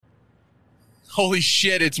Holy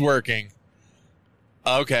shit, it's working.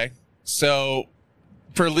 Okay. So,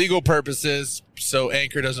 for legal purposes, so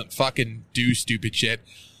Anchor doesn't fucking do stupid shit,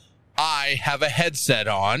 I have a headset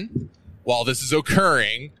on while this is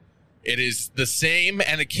occurring. It is the same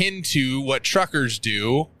and akin to what truckers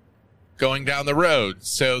do going down the road.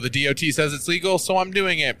 So the DOT says it's legal, so I'm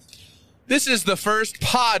doing it. This is the first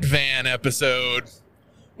pod van episode.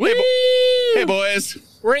 Hey, boys.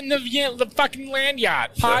 We're in the fucking land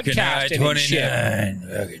yacht podcasting and shit.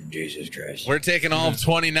 Fucking Jesus Christ. We're taking all of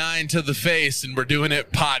 29 to the face, and we're doing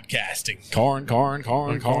it podcasting. Corn.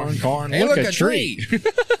 Hey, look, a tree.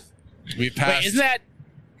 We passed. Wait, isn't that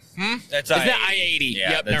That's I-80?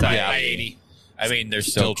 Yeah, Yep, that's never mind. I-80. I-80. I mean, there's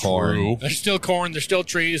still corn. true. There's still corn. There's still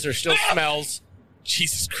trees. There's still smells.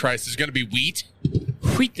 Jesus Christ, there's going to be wheat.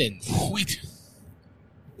 Wheat thins.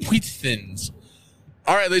 Wheat thins.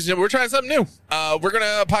 All right, ladies and gentlemen, we're trying something new. We're going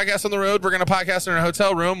to podcast on the road. We're going to podcast in our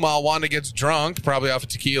hotel room while Wanda gets drunk, probably off of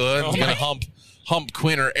tequila, and going to hump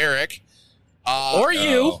Quinn or Eric. Or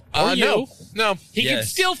you. Or you. No. He can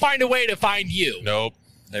still find a way to find you. Nope.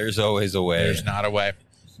 There's always a way. There's not a way.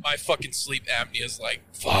 My fucking sleep apnea is like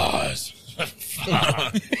Foz.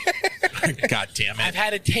 God damn I've it.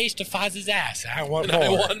 had a taste of Foz's ass. I want And more. I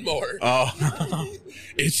want more. Oh,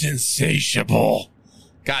 it's insatiable.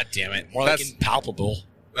 God damn it. More like impalpable.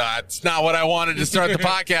 That's not what I wanted to start the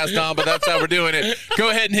podcast on, but that's how we're doing it. Go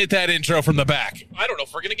ahead and hit that intro from the back. I don't know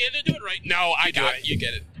if we're gonna get into it right. No, I do it. You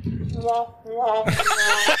get it.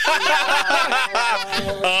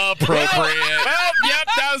 Appropriate. Well, yep,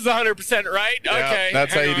 that was 100% right. Okay.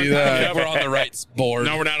 that's how you do that. Yeah, we're on the right board.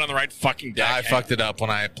 No, we're not on the right fucking deck. I fucked it up when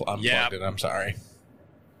I unplugged it. I'm sorry.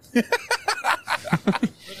 Hit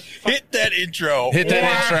that intro. Hit that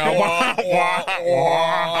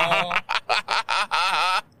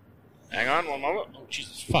Hang on one moment. Oh,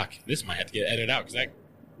 Jesus, fuck. This might have to get edited out because that...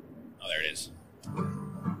 Oh, there it is.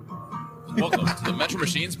 Welcome to the Metro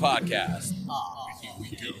Machines podcast.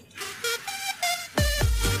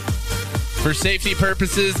 For safety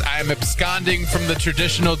purposes, I am absconding from the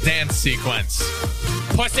traditional dance sequence.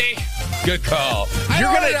 Pussy. Good call.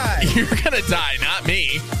 You're gonna die, not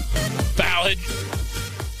me. Valid.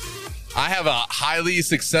 I have a highly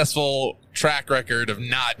successful track record of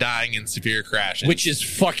not dying in severe crashes. Which is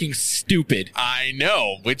fucking stupid. I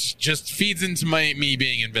know, which just feeds into me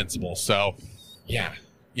being invincible. So, Yeah.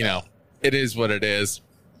 you know, it is what it is.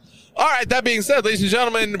 All right, that being said, ladies and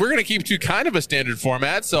gentlemen, we're going to keep to kind of a standard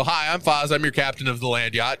format. So, hi, I'm Foz. I'm your captain of the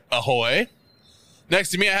land yacht. Ahoy. Next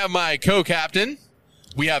to me, I have my co-captain.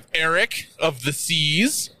 We have Eric of the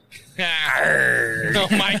Seas. Oh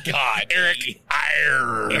my God, Eric.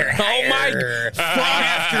 Oh my.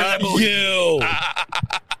 Fuck you.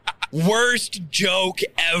 Worst joke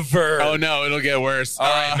ever. Oh, no, it'll get worse. All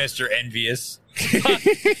right, Mr. Envious.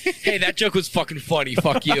 Hey, that joke was fucking funny.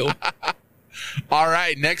 Fuck you. All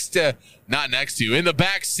right, in the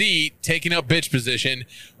back seat, taking up bitch position,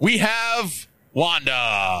 we have Wanda.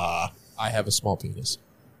 I have a small penis.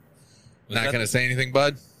 Not going to say anything,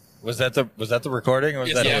 bud? Was that the recording? Or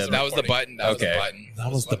was that Yes, a- that was the button. That was the Okay. button.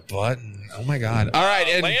 That was the button. Oh, my God. All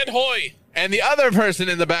right, Land hoy. and the other person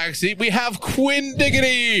in the back seat, we have Quinn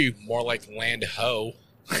Diggity. More like land ho.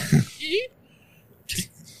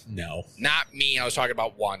 No. Not me. I was talking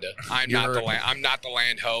about Wanda. I'm not the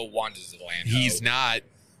land ho. Wanda's the land ho. He's not.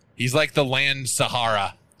 He's like the land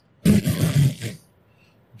Sahara.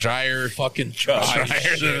 Drier Fucking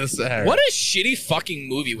than the Sahara. What a shitty fucking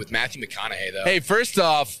movie with Matthew McConaughey, though. Hey, first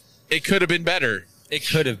off, it could have been better, It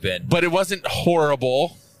could have been. but it wasn't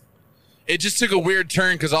horrible. It just took a weird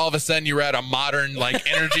turn because all of a sudden you were at a modern, like,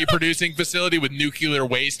 energy producing facility with nuclear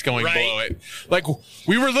waste going Right. below it. Like,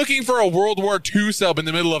 we were looking for a World War II sub in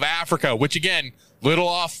the middle of Africa, which again,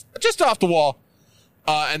 just off the wall.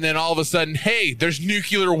 And then all of a sudden, hey, there's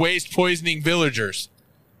nuclear waste poisoning villagers.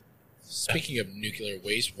 Speaking of nuclear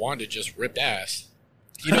waste, Wanda just ripped ass.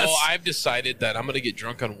 You know, I've decided that I'm going to get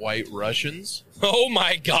drunk on white Russians Oh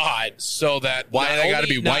my God. so that Why they gotta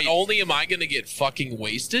be white? Not only am I going to get fucking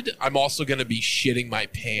wasted, I'm also going to be shitting my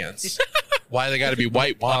pants. Why they got to be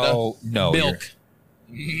white, Wanda? Oh no. Milk.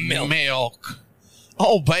 Milk.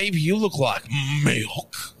 Oh, baby, you look like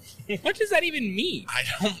milk. What does that even mean? I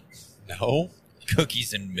don't know.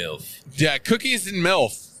 Cookies and MILF. Yeah, cookies and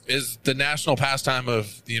MILF is the national pastime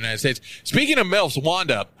of the United States. Speaking of MILFs,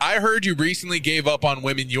 Wanda, I heard you recently gave up on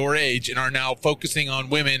women your age and are now focusing on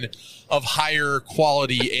women of higher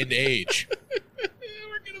quality and age.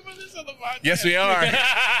 We're going to put this on the podcast. Yes, we are.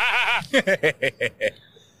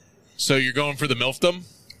 So you're going for the MILFdom?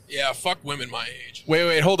 Yeah, fuck women my age.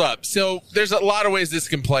 Wait, hold up. So there's a lot of ways this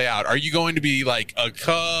can play out. Are you going to be like a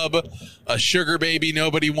cub, a sugar baby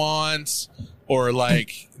nobody wants, or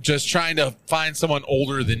like just trying to find someone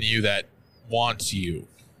older than you that wants you?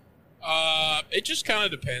 It just kind of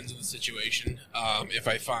depends on the situation. If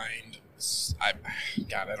I find, I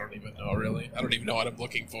don't even know really. I don't even know what I'm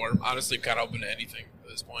looking for. Honestly, I'm kind of open to anything at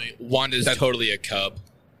this point. Wanda's totally a cub.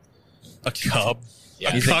 A cub?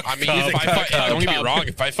 Yeah. He's a I mean, cuck cub. don't get me wrong.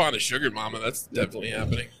 If I find a sugar mama, that's definitely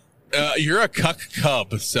happening. You're a cuck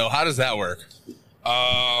cub, so how does that work?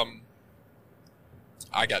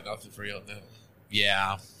 I got nothing for you on that.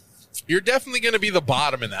 Yeah. You're definitely going to be the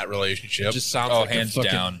bottom in that relationship. It just sounds Oh, like hands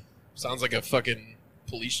down. Sounds like a fucking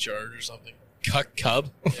police charge or something. Cuck cub.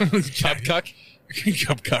 Cub cuck.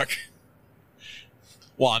 Cub cuck.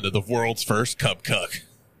 Wanda, the world's first cub cuck.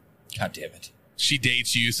 God damn it. She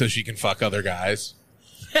dates you so she can fuck other guys.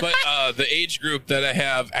 But the age group that I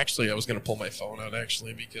have, actually, I was going to pull my phone out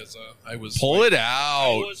actually because I was Pull it I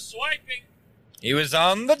out. was swiping. He was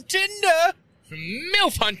on the Tinder.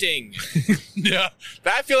 MILF hunting. Yeah.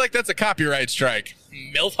 I feel like that's a copyright strike.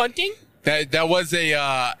 MILF hunting? That was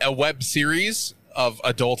a web series of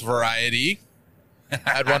adult variety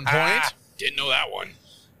at one point. Didn't know that one.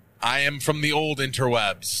 I am from the old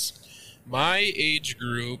interwebs. My age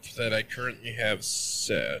group that I currently have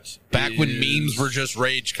set Back when is memes were just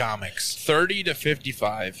rage comics. 30 to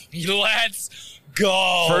 55. Let's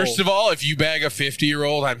go. First of all, if you bag a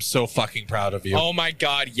 50-year-old, I'm so fucking proud of you. Oh my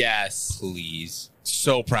God, yes. Please.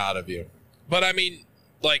 So proud of you. But I mean,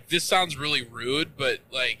 like, this sounds really rude, but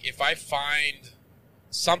like, if I find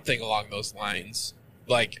something along those lines,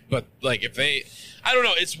 if they, I don't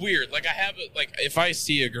know, it's weird. Like, I have it, like, if I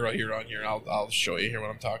see a girl here on here, I'll show you here what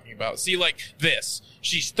I'm talking about. See, like this,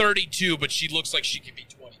 she's 32, but she looks like she could be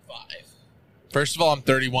 25. First of all, I'm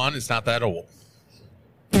 31. It's not that old.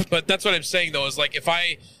 But that's what I'm saying though, is like,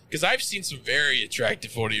 because I've seen some very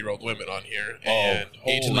attractive 40-year-old women on here, and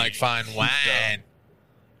aging holy like fine wine.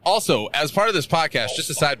 Also, as part of this podcast, just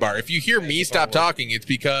a sidebar, if you hear me stop talking, it's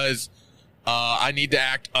because I need to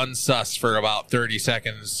act unsus for about 30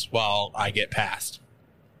 seconds while I get past.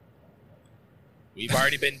 We've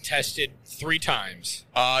already been tested 3 times.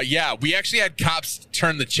 Yeah, we actually had cops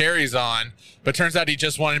turn the cherries on, but turns out he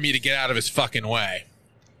just wanted me to get out of his fucking way.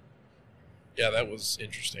 Yeah, that was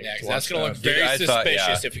interesting. Yeah, to because that's watch going to look that. very Dude, I thought,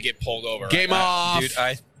 suspicious yeah. if we get pulled over. Game off.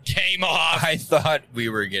 Dude, Game off. I thought we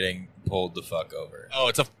were getting pulled the fuck over. Oh,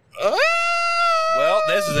 it's a... Well,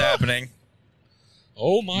 this is happening.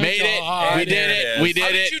 Oh my Made God. it. We did There it it. is. We How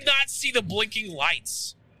did did it. you not see the blinking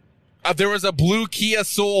lights? There was a blue Kia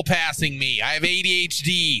Soul passing me. I have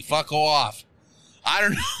ADHD. Fuck off. I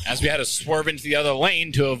don't know. As we had to swerve into the other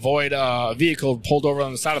lane to avoid a vehicle pulled over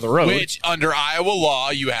on the side of the road. Which, under Iowa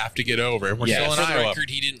law, you have to get over. We're Yeah, still in For the Iowa. record,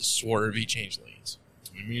 he didn't swerve. He changed lanes.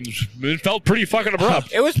 I mean, it felt pretty fucking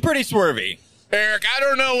abrupt. It was pretty swervy. Eric, I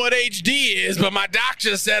don't know what HD is, but my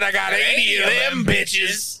doctor said I got 80 of them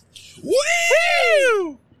bitches.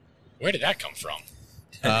 Woo! Where did that come from?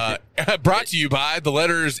 Brought to you by the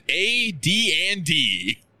letters A, D, and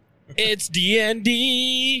D. It's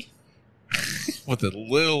D&D. With a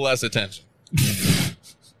little less attention.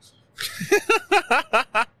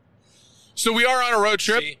 So we are on a road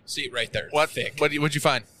trip. See right there. What? Thick. What'd you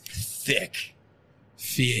find? Thick.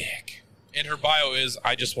 Thick. And her bio is,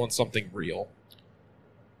 I just want something real.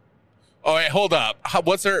 Oh, wait, hold up.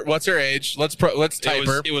 What's her age? Let's type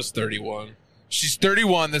her. It was 31. She's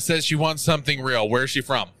 31 that says she wants something real. Where's she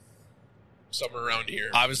from? Somewhere around here.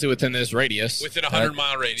 Obviously within this radius. Within a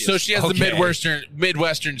 100-mile radius. So she has Okay. the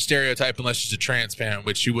Midwestern stereotype, unless she's a trans fan,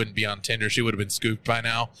 which she wouldn't be on Tinder. She would have been scooped by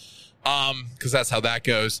now, because that's how that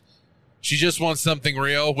goes. She just wants something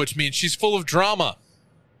real, which means she's full of drama.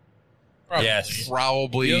 Probably. Yes.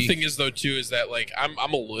 Probably. The other thing is, though, too, is that, like, I'm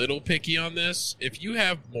a little picky on this. If you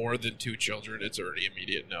have more than 2 children, it's already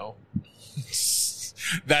immediate no.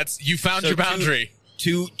 You found So your boundary.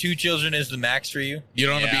 Two children is the max for you? You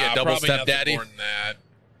don't want to be a double probably step nothing daddy. more than that.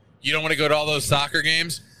 You don't want to go to all those soccer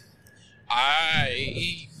games.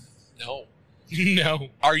 No. No.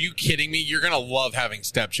 Are you kidding me? You're gonna love having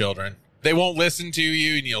stepchildren. They won't listen to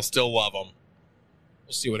you, and you'll still love them.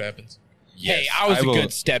 We'll see what happens. Hey, I was a will-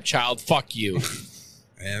 good stepchild. Fuck you.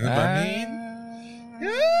 And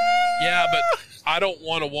Yeah, but I don't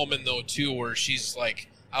want a woman, though, too, where she's like,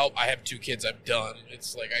 I have 2 kids, I'm done.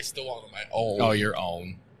 It's like, I still want my own. Oh, your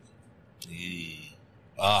own.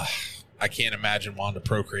 I can't imagine Wanda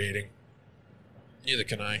procreating. Neither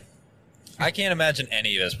can I. I can't imagine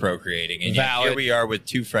any of us procreating. And yet Valid. here we are with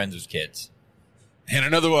 2 friends with kids. And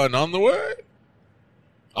another one on the way.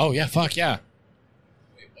 Oh, yeah. Fuck yeah.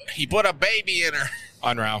 He put a baby in her,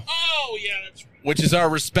 Unreal. Oh, yeah, that's right. which is our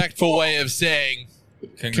respectful way of saying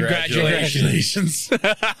Congratulations. congratulations.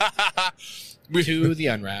 to the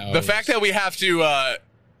unroused. The fact that we have to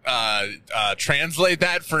translate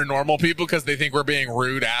that for normal people because they think we're being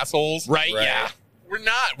rude assholes. right, Right. yeah. We're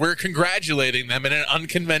not. We're congratulating them in an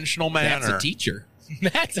unconventional manner. That's a teacher.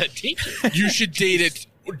 That's a teacher. You should date it.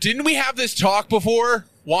 Didn't we have this talk before?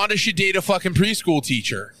 Wanda should date a fucking preschool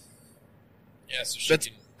teacher. Yeah, so she That's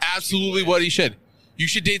can- absolutely what he should. You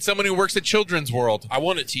should date someone who works at Children's World. I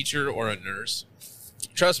want a teacher or a nurse.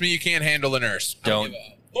 Trust me, you can't handle a nurse. Don't,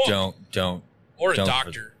 Oh, don't. or a don't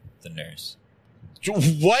doctor. The nurse.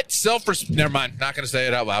 What self-respect? Never mind. Not going to say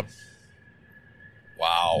it out loud.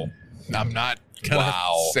 Wow. I'm not going to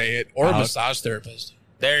Wow. say it. Or a out. massage therapist.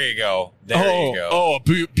 There you go. There you go. Oh, a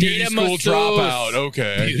beauty Data school masseuse. dropout.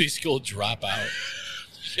 Okay. Beauty school dropout.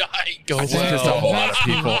 Yikes. I just pissed off a lot of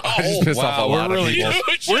people. I just pissed off a lot we're of really, people.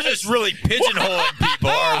 we're just really pigeonholing people,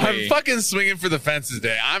 aren't I'm we? fucking swinging for the fences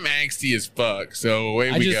today. I'm angsty as fuck. So away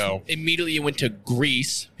I we just go. immediately went to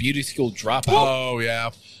Greece. Beauty school dropout. Oh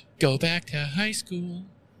yeah, Go back to high school.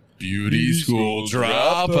 beauty school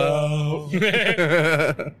dropout.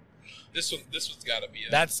 This one's got to be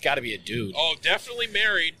it. That's got to be a dude. Oh, definitely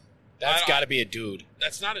married. That's I- got to be a dude.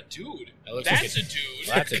 That's not a dude. That looks That's like a dude.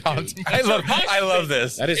 That's a dude. I love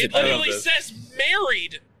this. That is a It dude. literally says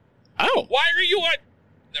married. Oh. Why are you on?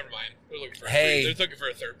 Never mind. They're looking for Hey. they're looking for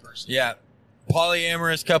a third person. Yeah.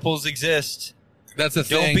 Polyamorous couples exist. That's a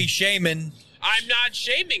Don't thing. be shaming. I'm not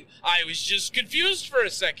shaming. I was just confused for a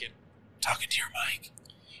second. talking to your mic.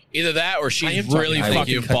 Either that or I she's am talking- really I fucking think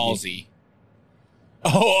you- ballsy.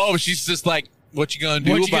 Oh, she's just like, what you gonna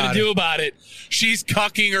do What you about gonna it? do about it? She's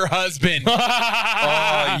cucking her husband.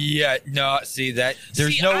 Oh yeah, no. See that?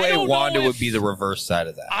 There's See, no I way don't know Wanda if- would be the reverse side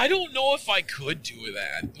of that. I don't know if I could do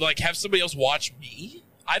that. Like have somebody else watch me.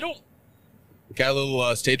 I don't Got a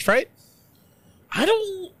little stage fright?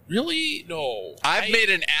 really know. I've made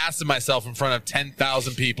an ass of myself in front of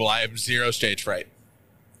 10,000 people. I have zero stage fright.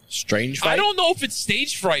 Strange fight. I don't know if it's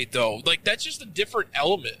stage fright though. Like that's just a different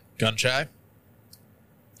element. Gun shy?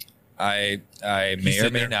 I may or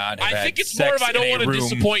in may there. not have I had think it's sex more of I in don't a want to room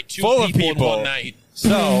disappoint two full of people in people. one night.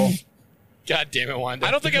 So God damn it, Wanda.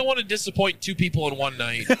 I don't think I want to disappoint two people in one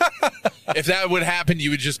night. If that would happen, you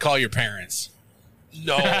would just call your parents.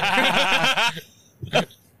 No.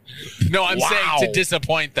 No, I'm Wow. saying to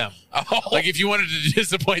disappoint them. Like if you wanted to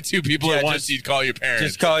disappoint two people Yeah, at once, just- you'd call your parents.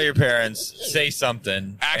 just call your parents, say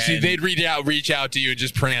something. Actually, and- they'd reach out to you and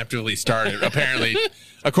just preemptively start it. Apparently,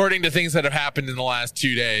 according to things that have happened in the last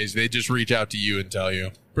 2 days, they just reach out to you and tell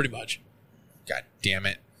you. Pretty much. God damn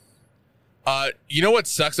it. You know what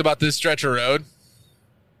sucks about this stretch of road?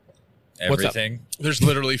 What's up? everything. There's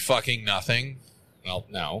literally fucking nothing. Well,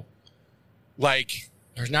 no. Like,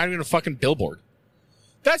 There's not even a fucking billboard.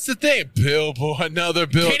 that's the thing. Billboard, another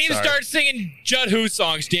billboard. Can't even start singing Judd Who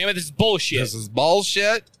songs, damn it. This is bullshit. This is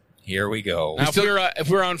bullshit. Here we go. Now, still- if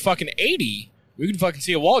we were on fucking 80, we could fucking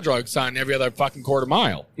see a wall drug sign every other fucking quarter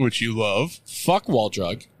mile. Which you love. Fuck wall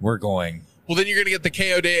drug. We're going. Well, then you're going to get the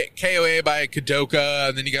KOA by Kadoka,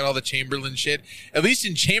 and then you got all the Chamberlain shit. At least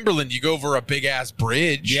in Chamberlain, you go over a big-ass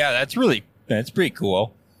bridge. Yeah, that's pretty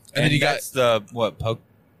cool. And then you got- that's the what?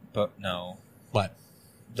 No, What?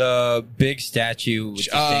 the big statue. With the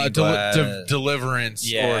stained glass. Deliverance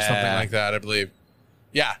or Yeah. something like that, I believe.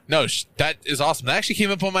 Yeah, no, that is awesome. That actually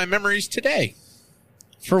came up on my memories today.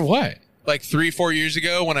 For what? Like 3-4 years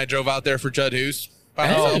ago when I drove out there for Judd Hoos.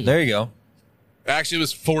 by Oh, myself. there you go. Actually, it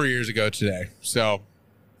was 4 years ago today. So,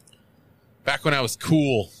 back when I was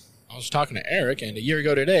cool. I was talking to Eric, and a year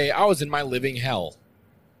ago today, I was in my living hell.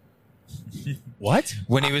 What?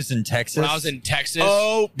 When he was in Texas. When I was in Texas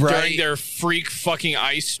Oh, during right. their freak fucking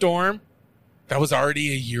ice storm. That was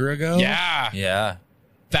already a year ago? Yeah. Yeah.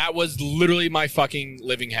 That was literally my fucking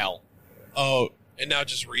living hell. Oh, And now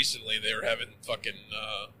just recently they were having fucking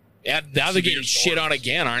Yeah, now they're getting shit on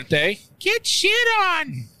again, aren't they? Get shit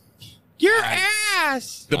on! Your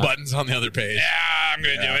ass! the button's on the other page. Yeah, I'm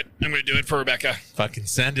gonna do it. I'm gonna do it for Rebecca. Fucking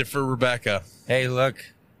send it for Rebecca. Hey, look.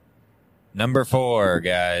 Number 4,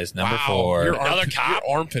 guys. Number Wow, 4. you're Another cop?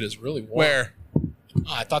 Your armpit is really warm. Where? Oh,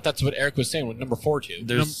 I thought that's what Eric was saying with number 4 too.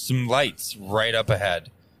 There's some lights right up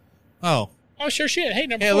ahead. Oh. Oh, sure shit. Hey,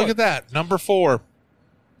 number Hey, 4. look at that. Number 4.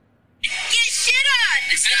 Get shit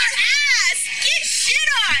on! Your ass! Get shit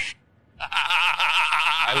on!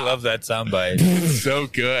 I love that soundbite. So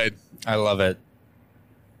good. I love it.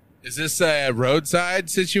 Is this a roadside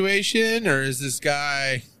situation or is this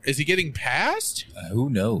guy, is he getting passed? Who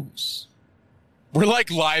knows? We're like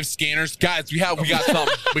live scanners. Guys, we got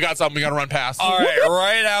something. We got something we got to run past. All right,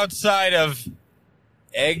 right outside of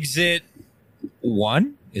exit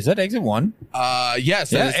 1. Is that exit 1?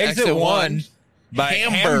 Yes. Yeah, that is exit 1 by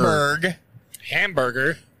Hamburg. Hamburg.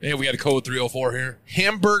 Hamburger. Hey, we got a code 304 here.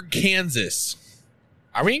 Hamburg, Kansas.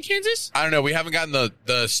 Are we in Kansas? I don't know. We haven't gotten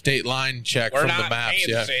the state line check We're from not the maps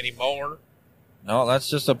Kansas yet. anymore. No, that's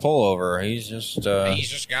just a pullover. He's just. He's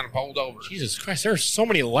just got him pulled over. Jesus Christ, there are so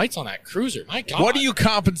many lights on that cruiser. My God. What are you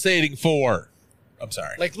compensating for? I'm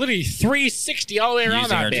sorry. Like literally 360 all the way around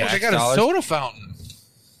Using our that bitch. tax They got a dollars? soda fountain.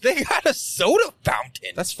 They got a soda fountain.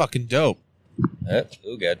 That's fucking dope. Oh,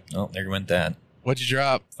 good. Oh, there went that What'd you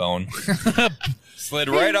drop? phone. Slid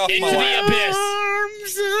right off Into my the lap. abyss.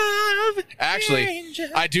 Actually,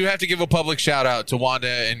 I do have to give a public shout out to Wanda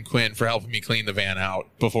and Quinn for helping me clean the van out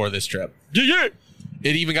before this trip. Yeah.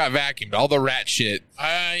 It even got vacuumed. All the rat shit.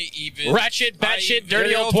 Ratchet, batshit,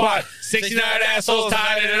 dirty old old twat. twat. 69 assholes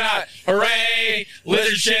tied in a knot. Hooray!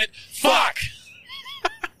 Lizard shit. Fuck!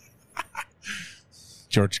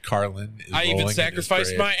 George Carlin is I rolling even in his sacrificed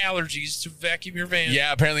grave. my allergies to vacuum your van.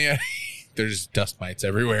 Yeah, apparently there's dust mites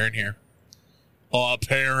everywhere in here.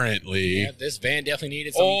 Apparently. Yeah, this van definitely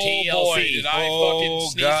needed some Oh TLC. boy, did I fucking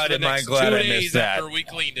sneeze God, for the am I next glad 2 I days missed that. after we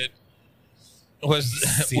cleaned it. Was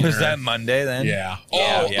Sinner. that Monday then? Yeah.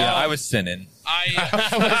 Yeah, Oh, yeah. I was sinning.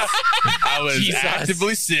 I was Jesus.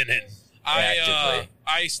 actively sinning. Actively.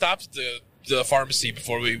 I stopped at the pharmacy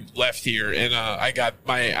before we left here, and I got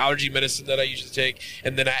my allergy medicine that I usually take,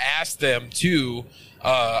 and then I asked them to.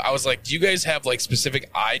 I was like, "Do you guys have like specific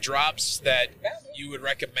eye drops that you would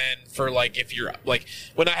recommend for like if you're like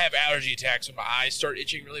when I have allergy attacks when my eyes start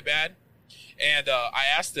itching really bad?" And I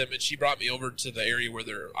asked them, and she brought me over to the area where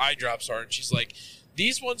their eye drops are, and she's like,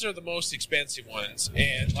 "These ones are the most expensive ones,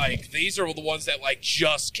 and like these are the ones that like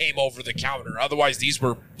just came over the counter. Otherwise, these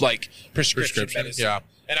were like prescription medicine." Yeah.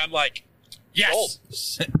 And I'm like,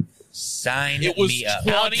 Yes. Sign it was me up.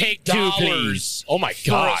 I'll take two, $20 please. Oh my for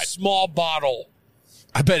God. a small bottle.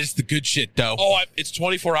 I bet it's the good shit, though. It's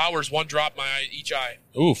 24 hours, one drop each eye.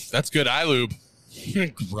 Oof, that's good eye lube.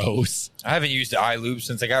 Gross. I haven't used eye lube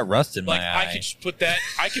since I got rust in Like my eye. I could just put that.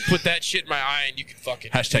 I could put that shit in my eye, and you could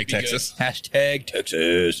fucking Hashtag be good. Texas. Hashtag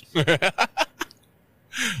Texas.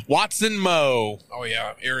 Watson Moe. Oh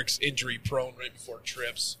yeah, Eric's injury prone right before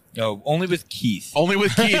trips. No, only with Keith. Only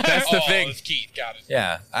with Keith. That's the Oh, thing. it's Keith. Got it.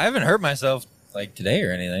 Yeah, I haven't hurt myself like today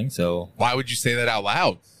or anything. So, Why would you say that out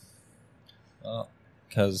loud?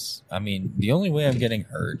 because I mean, the only way I'm getting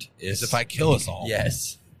hurt Is is if I kill us all.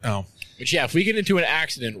 Yes. Oh. But yeah, if we get into an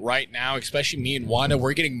accident right now, especially me and Wanda,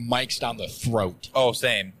 we're getting mics down the throat. Oh,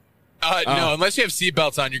 same. No, unless you have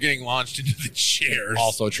seatbelts on, you're getting launched into the chairs.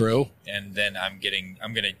 Also true. And then I'm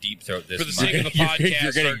gonna deep throat this. For the mic. sake of the podcast,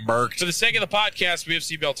 You're getting murked. For the sake of the podcast, we have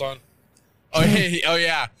seatbelts on. Oh, hey, oh,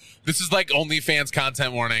 yeah. This is like OnlyFans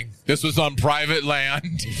content warning. This was on private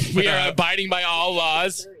land. We are abiding by all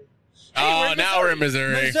laws. Oh, now we're in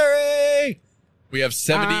Missouri. Missouri. We have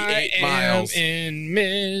 78 I miles. am in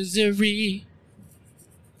misery.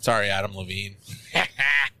 Sorry, Adam Levine.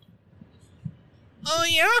 Oh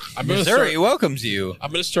yeah. I'm gonna Missouri start, welcomes you.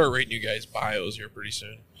 I'm gonna start rating you guys' bios here pretty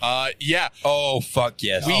soon. Yeah. Oh fuck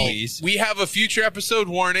yes, please. We have a future episode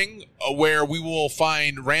warning where we will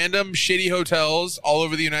find random shitty hotels all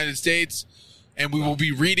over the United States, and we will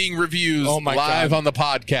be reading reviews Oh my live God. on the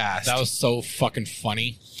podcast. That was so fucking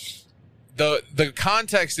funny. The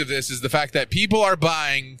context of this is the fact that people are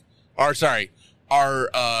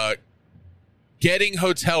getting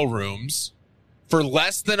hotel rooms for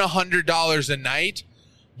less than $100 a night,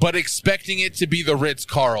 but expecting it to be the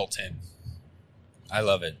Ritz-Carlton. I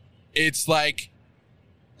love it. It's like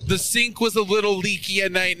the sink was a little leaky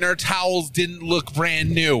at night and our towels didn't look brand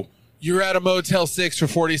new. You're at a Motel 6 for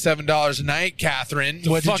 $47 a night, Catherine.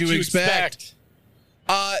 What did you expect?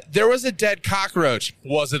 There was a dead cockroach.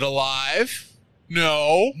 Was it alive?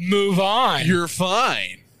 No. Move on. You're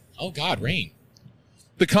fine. Oh God, rain.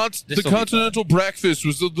 The This'll be continental breakfast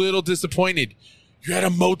was a little disappointed. You're at a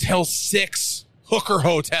Motel 6 hooker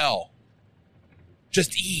hotel.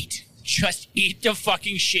 Just eat. Just eat the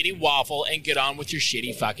fucking shitty waffle and get on with your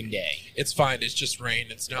shitty fucking day. It's fine. It's just rain.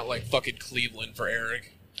 It's not like fucking Cleveland for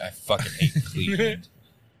Eric. I fucking hate Cleveland.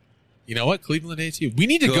 You know what? Cleveland hates you. We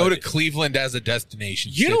need to go to Good. Cleveland as a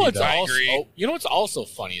destination. You know city, what's though. also agree. you know what's also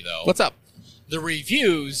funny though? What's up? The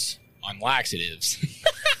reviews on laxatives.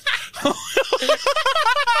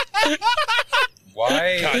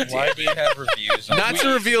 Why do you have reviews? On Not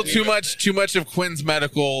to reveal too much of Quinn's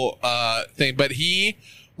medical thing, but he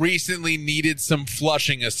recently needed some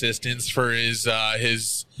flushing assistance for his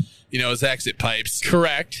his exit pipes.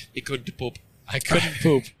 Correct. He couldn't poop. I couldn't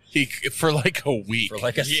poop. For like a week. for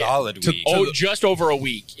like a Yeah. solid week. Just over a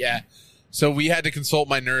week. Yeah. So we had to consult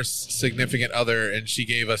my nurse significant other, and she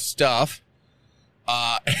gave us stuff.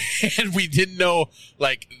 And we didn't know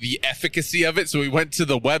like the efficacy of it, so we went to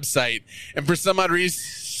the website, and for some odd reason,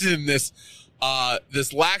 reason,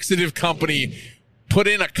 this laxative company put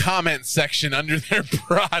in a comment section under their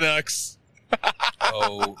products.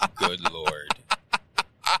 Oh, good Lord.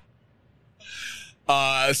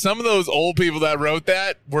 Some of those old people that wrote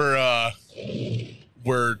that were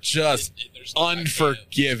just There's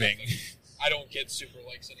unforgiving. I don't get super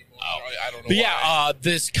likes anymore. I don't know. But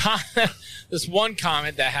why. yeah, this one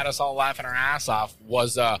comment that had us all laughing our ass off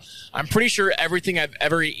was, I'm pretty sure everything I've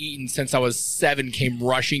ever eaten since I was 7 came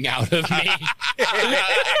rushing out of me.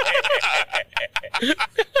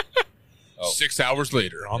 6 hours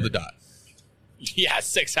later on the dot. Yeah,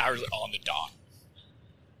 6 hours on the dot.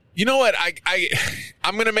 You know what?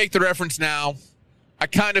 I'm going to make the reference now. I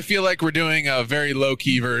kind of feel like we're doing a very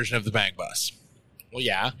low-key version of the Bang Bus. Well,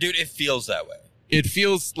 yeah. Dude, it feels that way. It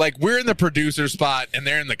feels like we're in the producer spot and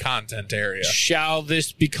they're in the content area. Shall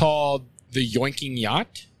this be called the Yoinking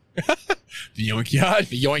Yacht? The Yoink Yacht?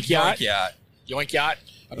 The Yoink Yacht? Yeah. Yoink Yacht?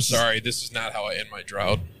 I'm sorry. This is not how I end my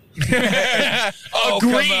drought. Oh,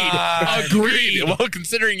 Agreed. come on. Agreed. Well,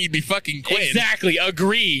 considering you'd be fucking Quinn. Exactly.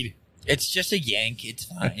 Agreed. It's just a yank. It's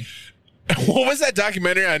fine. What was that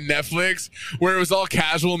documentary on Netflix where it was all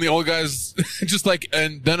casual and the old guy's just like,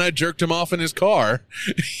 and then I jerked him off in his car.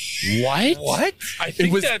 What? What? I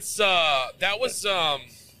think was- that was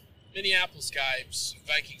Minneapolis guy,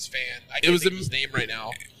 Vikings fan. I can't was think a- of his name right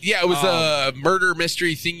now. Yeah, it was a murder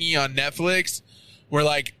mystery thingy on Netflix where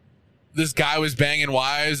like this guy was banging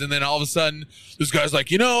wives and then all of a sudden this guy's like,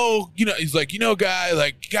 he's like, guy,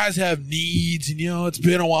 like guys have needs and it's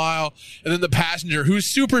been a while. And then the passenger who's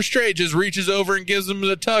super straight just reaches over and gives him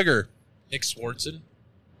the tugger. Nick Swartzen.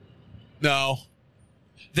 No.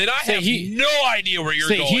 Then I Say have he- no idea where you're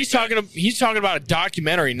See, going. he's talking about a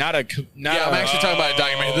documentary, not a Yeah, I'm actually talking about a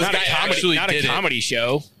documentary. This not guy a comedy, actually not did a comedy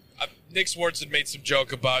show. Nick Swartzen made some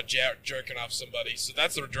joke about jerking off somebody, so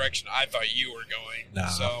that's the direction I thought you were going. No.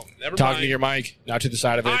 So never Talking mind. to your mic, not to the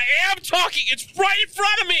side of it. I am talking. It's right in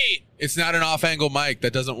front of me. It's not an off-angle mic.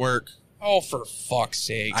 That doesn't work. Oh, for fuck's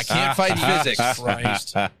sake! I can't fight physics.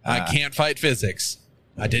 Christ. I can't fight physics.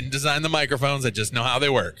 I didn't design the microphones. I just know how they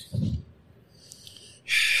work.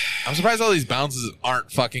 I'm surprised all these bounces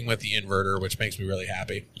aren't fucking with the inverter, which makes me really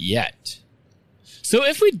happy. Yet. So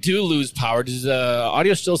if we do lose power, does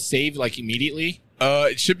audio still save like immediately?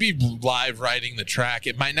 It should be live writing the track.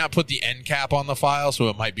 It might not put the end cap on the file, so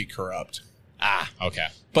it might be corrupt. Ah, okay.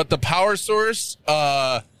 But the power source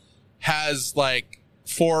has like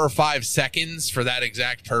 4 or 5 seconds for that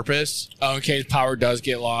exact purpose. Oh, in case power does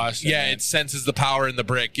get lost. Yeah, it senses the power in the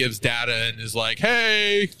brick, gives data, and is like,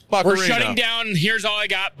 hey, Macarena. We're shutting down. Here's all I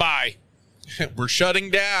got. Bye. We're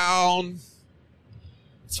shutting down.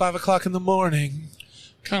 It's 5 o'clock in the morning.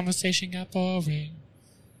 Conversation got boring.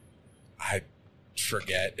 I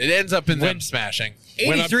forget. It ends up in them smashing.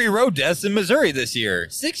 83 road deaths in Missouri this year.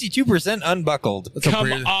 62% unbuckled. That's a Come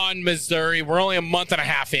weird- on, Missouri. We're only a month and a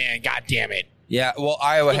half in. God damn it. Yeah, well,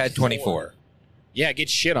 Iowa had 24. Yeah, get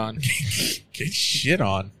shit on. Get shit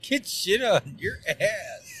on. Get shit on your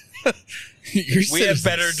ass. Your We have citizens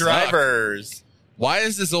better suck. drivers. Why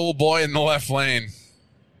is this old boy in the left lane?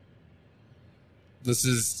 This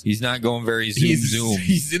is... He's not going very zoom.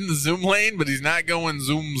 He's in the zoom lane, but he's not going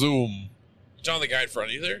zoom. It's not the guy in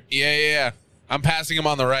front either. Yeah. I'm passing him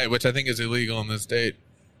on the right, which I think is illegal in this state.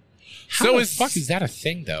 How the fuck is that a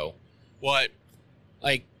thing, though? What?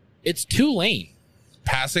 Like, it's 2 lane.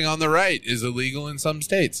 Passing on the right is illegal in some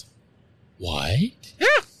states. What? Yeah.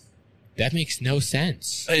 That makes no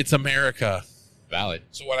sense. It's America. Valid.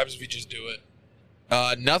 So what happens if you just do it?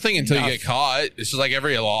 Nothing until you get caught. It's just like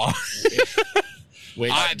every law. Wait,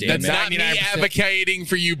 That's not me 99%. advocating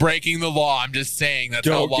for you breaking the law. I'm just saying that's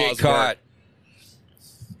how Don't laws get caught.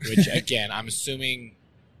 work. Which, again, I'm assuming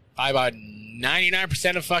about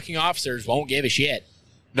 99% of fucking officers won't give a shit. I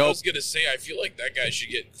Nope. was gonna say I feel like that guy should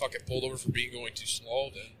get fucking pulled over for being going too slow.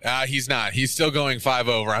 Then He's not. He's still going 5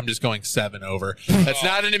 over. I'm just going 7 over. That's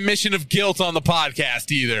not an admission of guilt on the podcast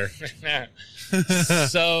either.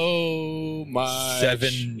 So much.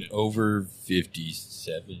 7 over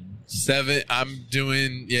 57. 7. I'm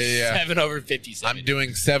doing. Yeah. 7 over 57. I'm doing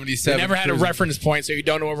We 77. never had a cruising. reference point, so you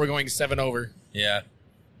don't know where we're going 7 over. Yeah.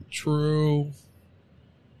 True.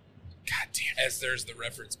 God damn. as there's the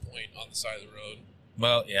reference point on the side of the road.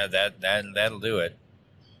 Well, yeah, that'll do it.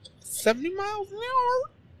 70 miles an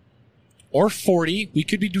hour. Or 40. We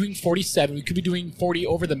could be doing 47. We could be doing 40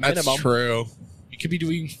 over the minimum. That's true. We could be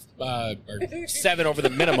doing or 7 over the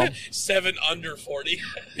minimum. 7 under 40.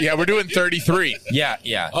 Yeah, we're doing 33.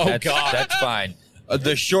 Yeah. Oh, that's, God. That's fine.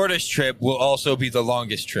 The shortest trip will also be the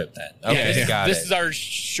longest trip then. Okay, Yeah, got this it. is our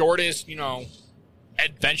shortest,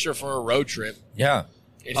 adventure for a road trip. Yeah.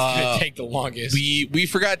 It's going to take the longest. We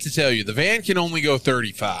forgot to tell you, the van can only go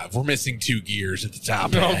 35. We're missing 2 gears at the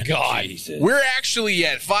top. Oh, end. God. We're actually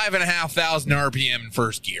at 5,500 RPM in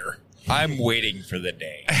first gear. I'm waiting for the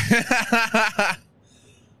day.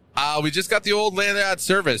 We just got the old land out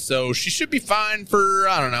service, so she should be fine for,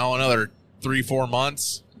 I don't know, another 3-4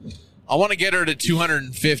 months. I want to get her to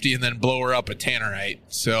 250 and then blow her up a tannerite.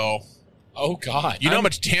 So, Oh, God. you know how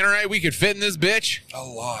much tannerite we could fit in this bitch? A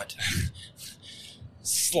lot.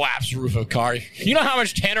 Slaps roof of car. You know how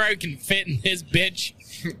much tannerite can fit in this bitch?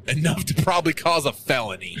 Enough to probably cause a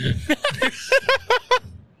felony.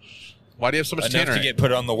 Why do you have so much Enough tannerite? to get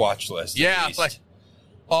put on the watch list. at Yeah, least. like,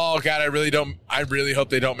 oh God, I really hope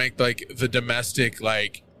they don't make like the domestic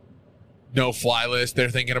like no fly list they're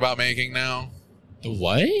thinking about making now. The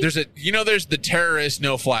what? There's the terrorist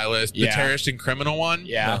no fly list, the Yeah. terrorist and criminal one.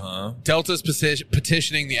 Yeah. Uh-huh. Delta's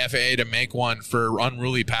petitioning the FAA to make one for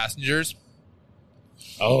unruly passengers.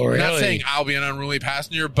 Oh, I'm really? not saying I'll be an unruly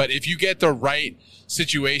passenger, but if you get the right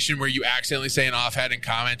situation where you accidentally say an offhanded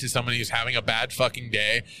comment to somebody who's having a bad fucking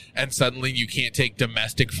day and suddenly you can't take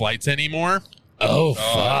domestic flights anymore, Oh,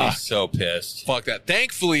 Oh, I'd be fuck. so pissed. fuck that.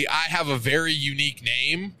 Thankfully, I have a very unique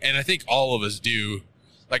name, and I think all of us do.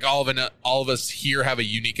 Like all of us here have a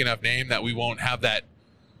unique enough name that we won't have that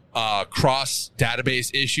cross database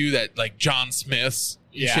issue that like John Smith's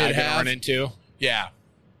Yeah, should I can have. run into. Yeah.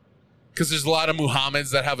 Because there's a lot of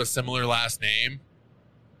Muhammads that have a similar last name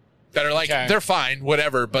that are like, Okay. they're fine,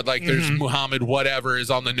 whatever. But like there's Mhm. Muhammad whatever is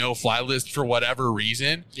on the no-fly list for whatever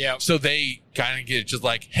reason. Yeah. So they kind of get just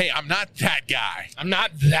like, hey, I'm not that guy. I'm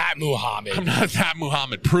not that Muhammad. I'm not that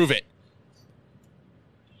Muhammad. Prove it.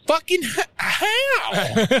 Fucking how?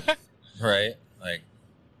 Right? Like,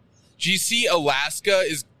 Do you see Alaska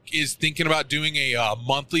is thinking about doing a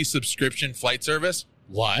monthly subscription flight service?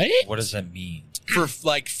 What? what does that mean? For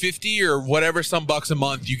like 50 or whatever some bucks a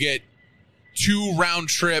month, you get you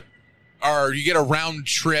get a round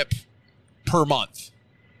trip per month.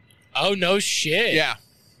 Oh, no shit. Yeah.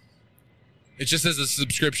 It just as a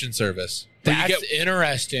subscription service. Or you That's get,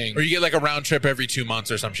 interesting. or you get like a round trip every 2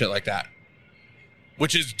 months or some shit like that.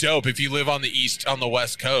 Which is dope if you live on the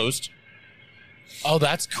West Coast. Oh,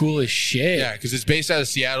 that's cool as shit. Yeah, because it's based out of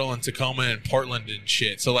Seattle and Tacoma and Portland and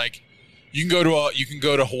shit. So like, you can go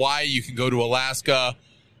to Hawaii, you can go to Alaska,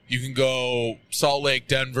 you can go Salt Lake,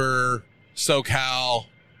 Denver, SoCal,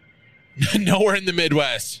 nowhere in the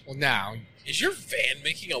Midwest. Well, now, Is your van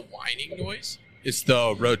making a whining noise? It's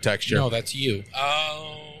the road texture. no, that's you.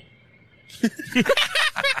 Oh.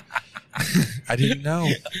 I didn't know.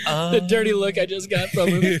 The dirty look I just got from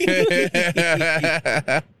him.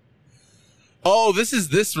 Oh, this is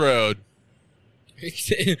this road.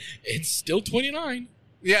 It's still 29.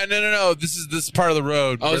 Yeah, no. This is part of the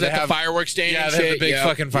road. Oh, where is they that the have- fireworks stand? Yeah, and they have the shit? big Yep,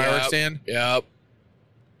 fucking fireworks yep, stand. Yep.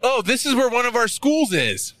 Oh, this is where one of our schools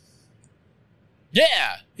is.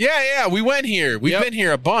 Yeah. Yeah. We went here. We've Yep. been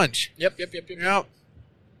here a bunch. Yep. Yep.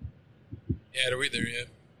 Yeah, are we there yet?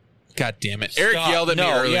 God damn it. Eric Stop. yelled at me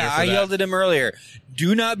No, earlier. Yeah, for I that. yelled at him earlier.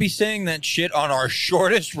 Do not be saying that shit on our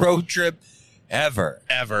shortest road trip ever.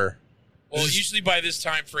 ever. Well, usually by this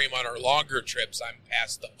time frame on our longer trips, I'm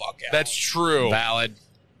past the fuck out. That's true. Valid.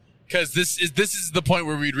 Because this is the point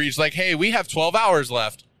where we'd reach like, hey, we have 12 hours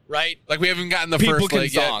left. Right? Like we haven't gotten the People first can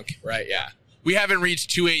leg yet. zonk. Right, yeah. We haven't reached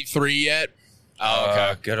 283 yet. Oh,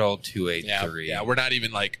 okay. Good old 283. Yeah, we're not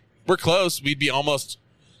even like we're close. We'd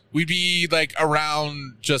be like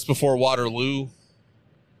around just before Waterloo.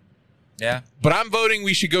 Yeah. But I'm voting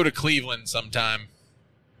we should go to Cleveland sometime.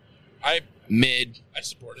 I Mid.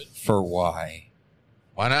 support it. For why?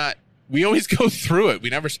 Why not? We always go through it.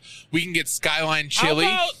 We can get Skyline Chili.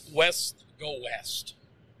 How about west? Go west.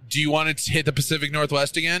 Do you want to hit the Pacific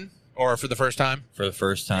Northwest again? Or for the first time? For the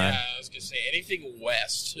first time? Yeah, I was gonna say anything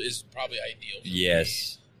west is probably ideal. For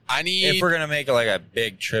Yes. I need If we're going to make like a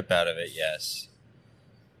big trip out of it, yes.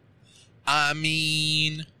 I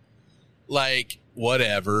mean, like,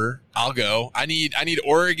 whatever. I'll go. I need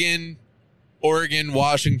Oregon,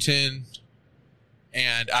 Washington,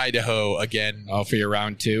 and Idaho again. Oh, for your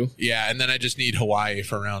round 2? Yeah, and then I just need Hawaii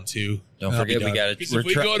for round 2. Don't That'll be forget we done. got Because to. if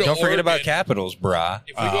we go to Don't forget about Oregon- capitals, brah.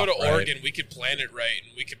 If we go to right. Oregon, we could plan it right,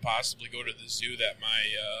 and we could possibly go to the zoo that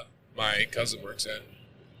my cousin works at.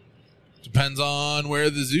 Depends on where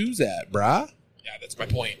the zoo's at, brah. Yeah, that's my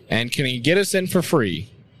point. And can he get us in for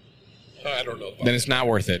free? I don't know. About Then it's not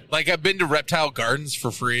worth it. Like I've been to Reptile Gardens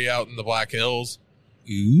for free out in the Black Hills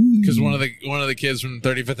Ooh. because one of the kids from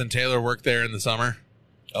 35th and Taylor worked there in the summer.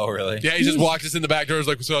 Oh, really? Yeah, he just walked us in the back door. He was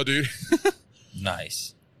like, "What's up, dude?"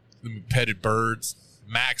 Nice. We petted birds.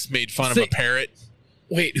 Max made fun of See- a parrot.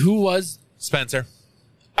 Wait, who was? Spencer.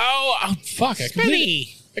 Oh, fuck! I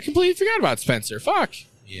completely forgot about Spencer. Fuck.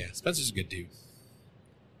 Yeah, Spencer's a good dude.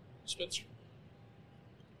 Spencer.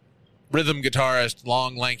 Rhythm guitarist,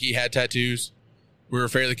 long, lanky, had tattoos. We were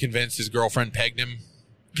fairly convinced his girlfriend pegged him.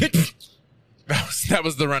 That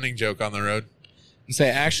was the running joke on the road. And say,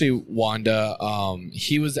 actually, Wanda,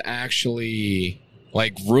 he was actually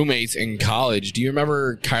like roommates in college. Do you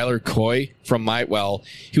remember Kyler Coy from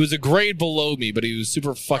he was a grade below me, but he was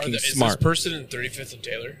super fucking Is smart. this person in 35th and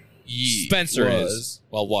Taylor? Spencer was.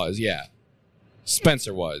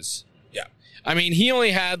 Spencer was. Yeah. I mean, he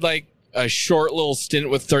only had like a short little stint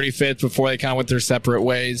with 35th before they kind of went their separate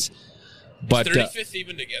ways. But Is 35th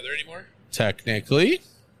even together anymore?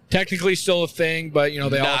 Technically, still a thing, but they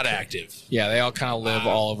not all active. Yeah, they all kind of live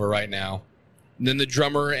all over right now. And then the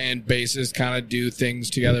drummer and bassist kind of do things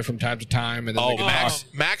together from time to time. And then Oh, the guitar-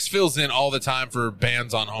 Max fills in all the time for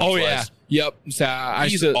bands on Home Oh Slice. yeah, yep. So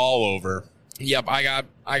He's all over. Yep, I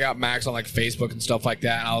got Max on like Facebook and stuff like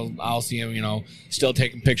that. And I'll see him, still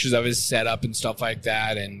taking pictures of his setup and stuff like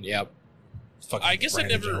that. And yep. Fucking I guess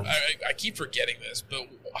Brandon Jones. I keep forgetting this, but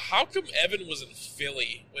how come Evan was in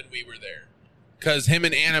Philly when we were there? Because him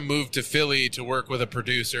and Anna moved to Philly to work with a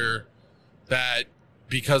producer that,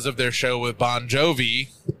 because of their show with Bon Jovi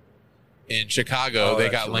in Chicago, they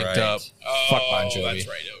got linked up. Oh, Fuck Bon Jovi. that's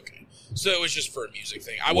right. Okay. So it was just for a music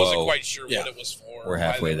thing. I wasn't quite sure Yeah. what it was for. We're why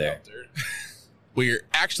halfway they were there. out there. We're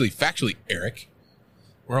actually, factually, Eric,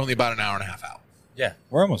 we're only about an hour and a half out. Yeah,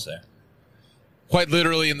 we're almost there. Quite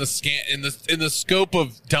literally in the scope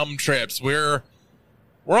of dumb trips, we're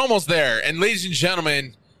almost there. And ladies and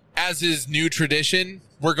gentlemen, as is new tradition,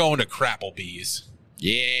 we're going to Crapplebee's.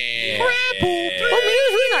 Yeah. Well, maybe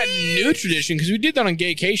it's not new tradition because we did that on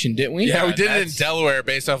Gaycation, didn't we? Yeah, we did it in that's- Delaware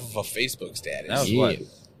based off of a Facebook status. That was Yeah. what?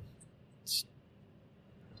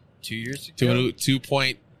 2 years ago? 2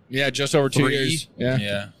 point. Yeah, just over 2 3. years. Yeah.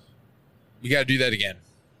 Yeah. We got to do that again.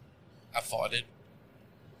 I thought it.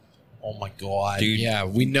 Oh my god, Dude. Yeah,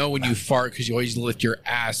 we know when you fart because you always lift your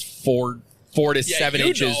ass 4 to Yeah, 7 you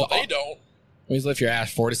inches. know, they off- don't. Always lift your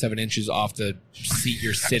ass 4 to 7 inches off the seat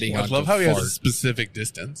you're sitting on. I love to how he has a fart. specific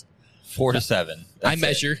distance. 4 to 7. I That's it.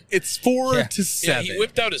 measure. It's 4 Yeah. to Yeah, 7. he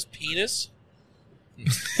whipped out his penis.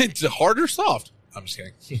 It's hard or soft. I'm just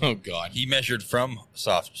kidding. Oh God. He measured from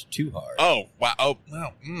soft to hard. Oh wow! Oh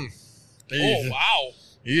wow! Oh, wow.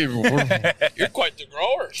 Yeah. You're quite the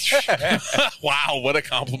grower. Wow! What a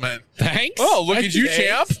compliment. Thanks. Oh, look at you,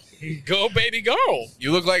 Thanks. champ! Go, baby, go.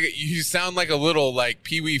 You look like you sound like a little like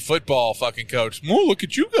pee-wee football fucking coach. Oh, look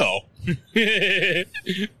at you go.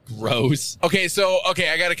 Gross. Okay,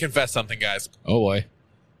 I got to confess something, guys. Oh boy.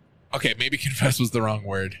 Okay, maybe confess was the wrong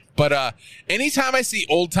word. But anytime I see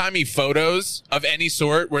old-timey photos of any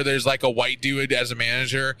sort where there's like a white dude as a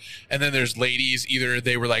manager and then there's ladies, either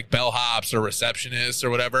they were like bellhops or receptionists or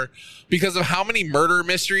whatever, because of how many murder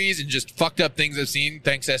mysteries and just fucked up things I've seen,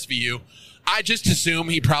 thanks SVU, I just assume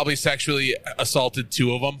he probably sexually assaulted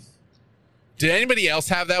 2 of them. Did anybody else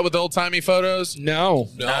have that with old-timey photos? No.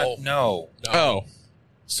 No. No. Oh,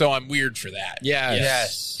 so I'm weird for that. Yeah.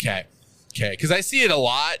 Yes. Okay. Because I see it a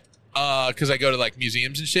lot. Because I go to like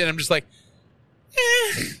museums and shit. I'm just like,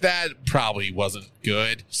 that probably wasn't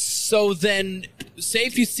good. So then, say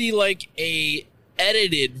if you see like a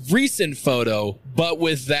edited recent photo, but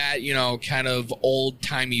with that, kind of old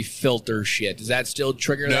timey filter shit, does that still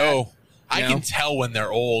trigger No, I No? can tell when they're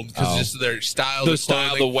old because Oh. just their style, that? The of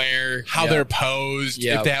style, the clothing, wear, how yeah. they're posed.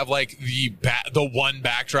 Yeah. If they have like the one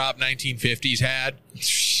backdrop 1950s had,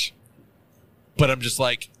 but I'm just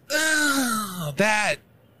like, that.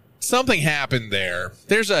 Something happened there.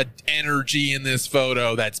 There's a energy in this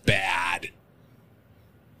photo that's bad.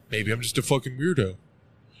 Maybe I'm just a fucking weirdo.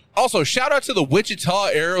 Also, shout out to the Wichita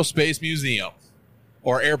Aerospace Museum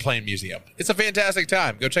or Airplane Museum. It's a fantastic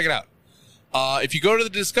time. Go check it out. If you go to the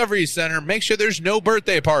Discovery Center, make sure there's no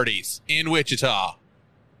birthday parties in Wichita.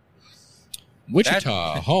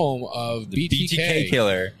 Wichita, home of The BTK. BTK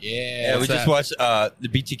killer. Yeah. Yeah, we what's just that? watched the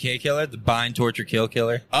BTK killer, the bind, torture, kill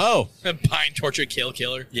killer. Oh, Pine Torture Kill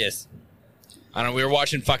Killer. Yes. I don't know. We were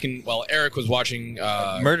watching Eric was watching.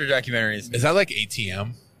 Murder documentaries. is that like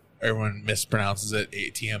ATM? Everyone mispronounces it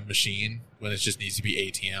ATM machine when it just needs to be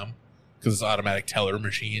ATM because it's automatic teller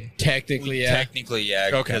machine. Technically, yeah. Technically, yeah,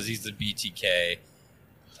 Okay. because he's the BTK.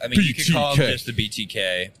 I mean, you could call him BTK. just the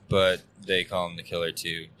BTK, but they call him the killer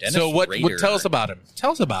too. Dennis So what Rader. tell us about him.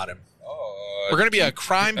 Tell us about him. Oh, We're going to be a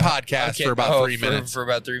crime podcast okay, for about 3 for- minutes. For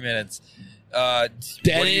about 3 minutes. What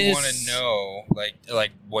do you want Dennis- to know?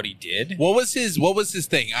 Like what he did? What was his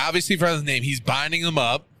thing? Obviously, for his name, he's binding them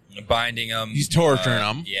up, Binding him. He's torturing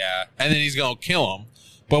him. Yeah. and then he's going to kill them.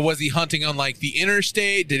 But was he hunting on like the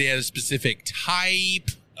interstate? Did he have a specific type?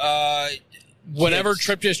 Whatever Kids.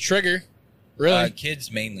 tripped his trigger. Really?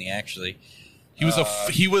 Kids mainly, actually. He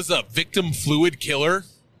was a victim fluid killer.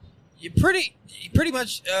 Pretty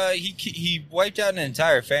much. He wiped out an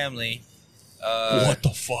entire family. What the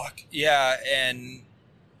fuck? Yeah, and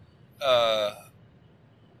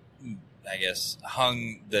I guess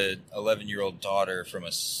hung the 11-year-old daughter from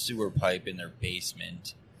a sewer pipe in their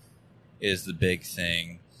basement is the big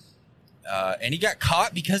thing. And he got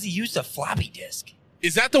caught because he used a floppy disk.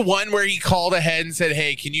 Is that the one where he called ahead and said,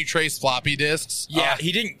 "Hey, can you trace floppy disks?" Yeah,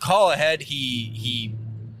 he didn't call ahead. He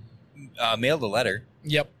mailed a letter,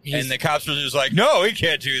 Yep. and the cops were just like, "No, he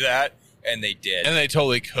can't do that," and they did. And they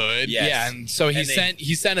totally could. Yes. Yeah, and so he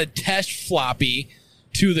sent a test floppy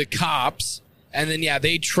to the cops, and then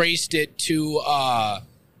they traced it to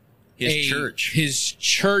his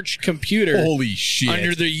church computer Holy shit.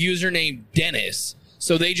 under the username Dennis.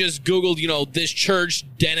 So they just Googled, this church,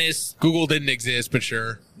 Dennis. Google didn't exist, but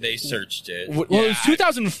sure. They searched it. Well, it was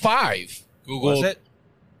 2005. Google. Was it?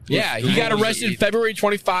 Yeah, he Google got was arrested the- February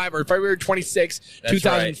 25 or February 26, That's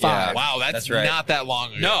 2005. right, yeah. Wow, that's right. not that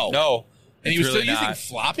long ago. No. No, And he it's was really still using not.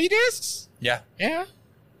 floppy disks? Yeah, Yeah.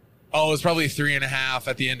 Oh, it was probably 3.5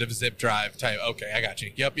 at the end of zip drive type. Okay, I got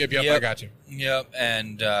you. Yep, I Yep. got you. yep,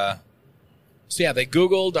 and So they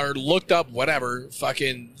Googled or looked up whatever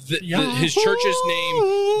fucking his church's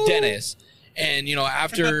name, Dennis, and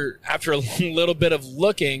after a little bit of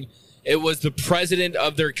looking, it was the president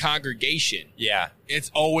of their congregation. yeah, It's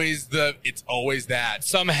always that.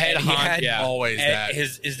 Some head And he hunt, had- yeah, Always and that.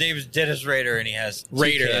 his name is Dennis Rader, and he has 2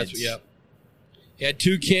 Raider. kids. That's yep. He had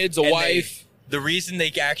 2 kids, a And wife. The reason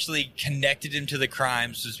they actually connected him to the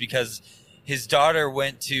crimes was because his daughter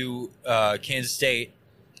went to Kansas State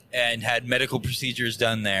and had medical procedures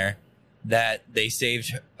done there that they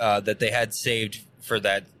saved, that they had saved for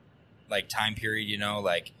that time period.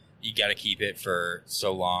 You got to keep it for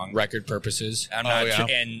so long. Record purposes. I'm Oh, not yeah. sure,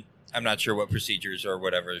 and I'm not sure what procedures or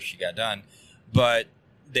whatever she got done, but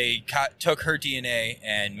they took her DNA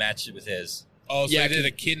and matched it with his. Oh, so Yeah, they did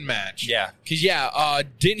a kin match. Yeah, Cause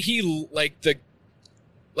didn't he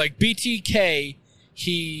BTK?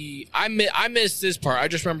 I missed this part. I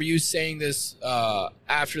just remember you saying this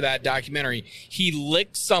after that documentary. He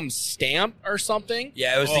licked some stamp or something.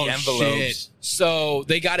 yeah, it was Oh, the envelopes. shit. So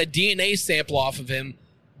they got a DNA sample off of him,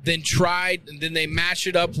 then they matched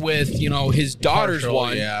it up with his daughter's Partial,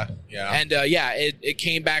 one, Yeah. and it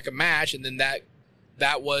came back a match, and then that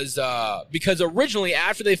was because originally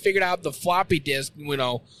after they figured out the floppy disk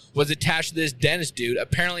was attached to this Dennis dude,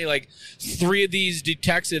 apparently 3 of these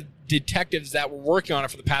detectives that were working on it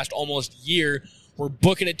for the past almost year were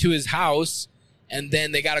booking it to his house, and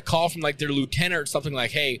then they got a call from their lieutenant or something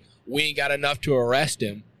hey, we ain't got enough to arrest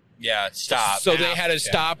him. Yeah, stop. So they had to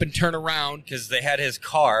stop and turn around. Because they had his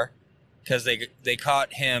car, because they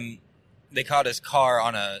caught him. They caught his car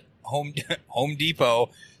on a Home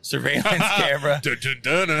Depot surveillance camera Dun, dun,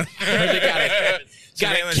 dun, dun. They got a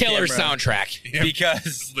Surveillance killer camera. soundtrack. Yeah,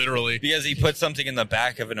 because literally. he put something in the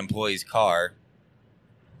back of an employee's car,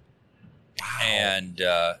 and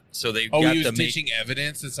so they Oh, got he was to make. ditching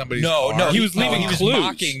evidence in somebody's No, car? He was leaving he was clues.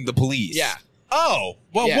 mocking the police. Yeah. Oh,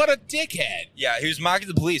 well, Yeah. what a dickhead. yeah, he was mocking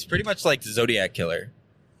the police, pretty much like the Zodiac killer.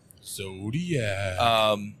 Zodiac.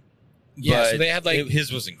 Yeah, so but they had,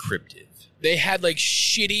 his was encrypted. They had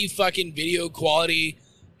shitty fucking video quality.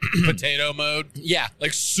 Potato mode. Yeah,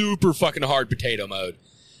 super fucking hard potato mode.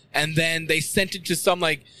 And then they sent it to some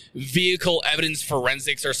vehicle evidence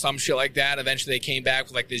forensics or some shit like that. Eventually they came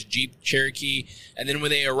back with this Jeep Cherokee. And then when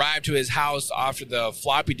they arrived to his house after the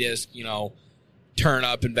floppy disk, turn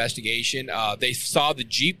up investigation, they saw the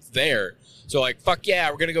Jeep there. So fuck yeah,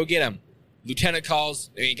 we're going to go get him. Lieutenant calls.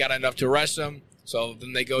 They ain't got enough to arrest him. So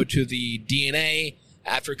then they go to the DNA.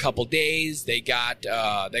 After a couple days, they got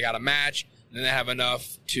a match. And then they have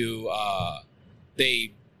enough to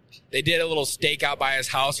they did a little stakeout by his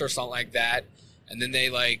house or something like that, and then they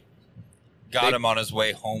Got him on his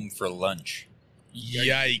way home for lunch,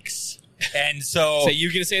 Yikes. and so So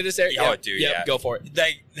you gonna say this, Eric? Oh, dude, yeah. Go for it.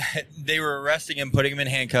 they were arresting him, putting him in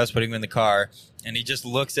handcuffs, putting him in the car, and he just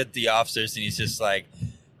looks at the officers and he's just like,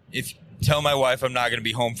 "If tell my wife I'm not going to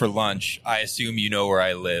be home for lunch, I assume you know where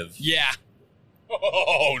I live." Yeah.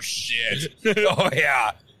 Oh, shit.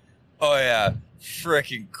 Oh yeah,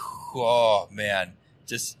 freaking cool. Oh man,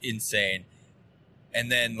 just insane.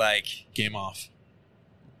 And then Game off.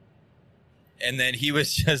 and then he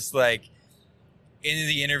was just in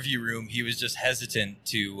the interview room, he was just hesitant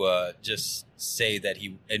to just say that he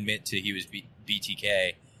was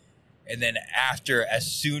BTK. And then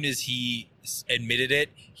as soon as he admitted it,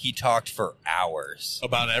 he talked for hours.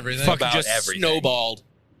 About everything? Fucking About just everything. snowballed.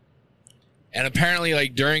 And apparently,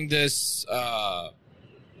 like during this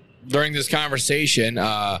conversation,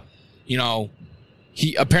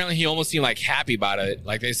 he almost seemed like happy about it.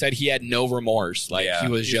 Like they said, he had no remorse. Like Yeah. he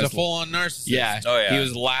was He's a just full-on narcissist. yeah. Oh, yeah. He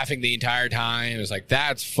was laughing the entire time. It was like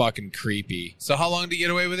that's fucking creepy. So how long did he get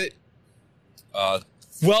away with it?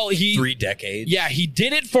 Well, he 3 decades. yeah he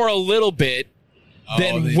did it for a little bit,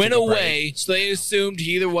 then they went took a break. away. So they assumed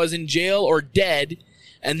he either was in jail or dead,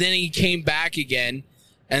 and then he came back again.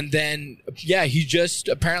 And then, he just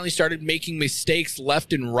apparently started making mistakes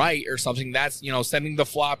left and right or something. That's, sending the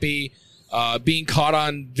floppy, being caught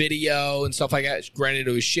on video and stuff like that. Granted,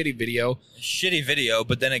 it was shitty video. Shitty video,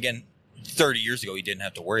 but then again, 30 years ago, he didn't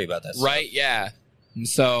have to worry about that stuff. Right, yeah. And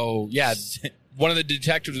so, one of the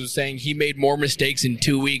detectives was saying he made more mistakes in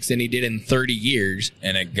 2 weeks than he did in 30 years.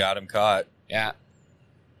 And it got him caught. Yeah.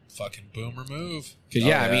 Fucking boomer move. Because,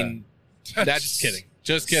 Oh, I yeah. mean, that's Just kidding.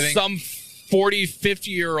 Just kidding. some 40,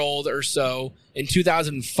 50-year-old or so in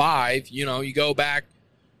 2005, you go back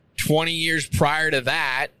 20 years prior to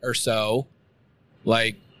that or so,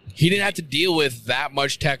 like he didn't have to deal with that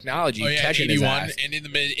much technology. Oh yeah, catching his 81, ass. and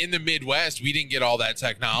in the Midwest, we didn't get all that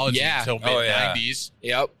technology Yeah. until mid Oh, yeah. 90s.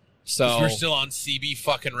 Yep. So We're still on CB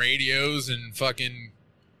fucking radios and fucking.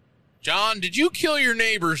 John, did you kill your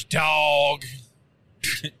neighbor's dog?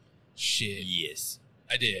 Shit, Yes.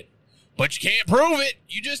 I did, but you can't prove it.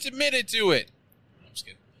 You just admitted to it. I'm just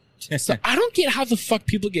kidding. So I don't get how the fuck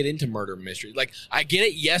people get into murder mystery. Like, I get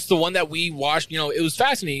it. Yes, the one that we watched, it was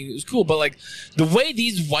fascinating. It was cool. But, like, the way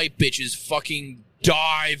these white bitches fucking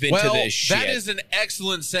dive into this shit. That is an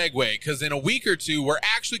excellent segue because in a week or two, we're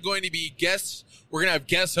actually going to be guests. We're going to have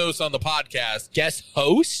guest hosts on the podcast. Guest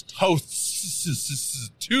host?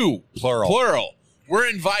 Hosts, two. Plural. We're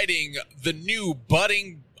inviting the new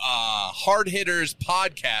budding Hard Hitters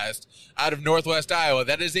podcast out of Northwest Iowa.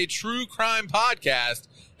 That is a true crime podcast,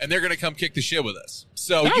 and they're going to come kick the shit with us.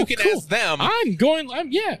 So Oh, you can cool. ask them.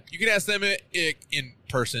 Yeah. You can ask them in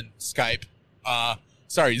person, Skype.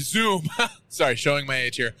 Zoom. Sorry, showing my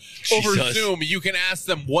age here. Over Jesus. Zoom, you can ask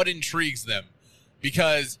them what intrigues them.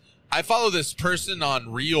 Because I follow this person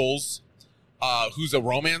on Reels who's a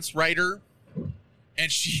romance writer,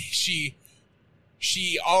 and she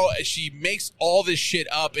makes all this shit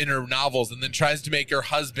up in her novels and then tries to make her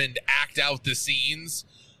husband act out the scenes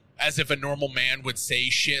as if a normal man would say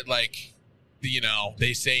shit like,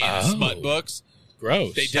 they say in smut books.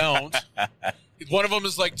 Gross. They don't. One of them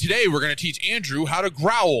is like, today we're going to teach Andrew how to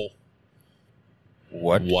growl.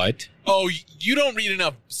 What? Oh, you don't read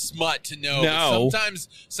enough smut to know. No. But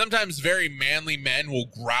sometimes very manly men will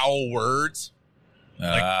growl words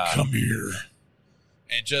like, come here.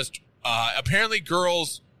 And just, apparently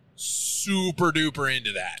girls super duper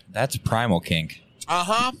into that. That's primal kink.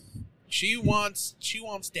 Uh-huh. She wants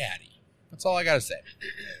daddy. That's all I got to say.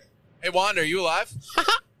 Hey, Wanda, are you alive?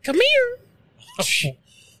 Come here.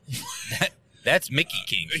 That's Mickey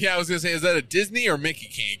kink. Yeah, I was going to say, is that a Disney or Mickey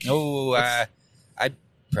kink? Oh, I'd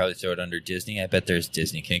probably throw it under Disney. I bet there's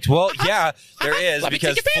Disney kinks. Well, yeah, there is Let me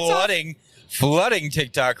because take your pants flooding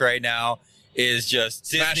TikTok right now is just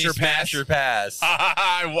Smash Disney or pass? Smash or Pass.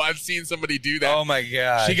 I've seen somebody do that. Oh my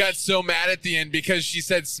god. She got so mad at the end because she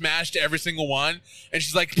said smash to every single one. And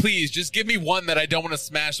she's like, please, just give me one that I don't want to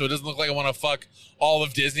smash so it doesn't look like I want to fuck all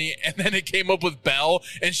of Disney. And then it came up with Belle,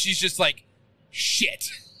 and she's just like, shit.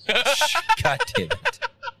 God damn it.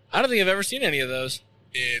 I don't think I've ever seen any of those.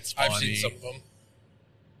 It's funny. I've seen some of them.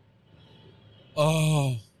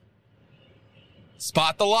 Oh.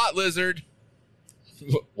 Spot the lot, lizard.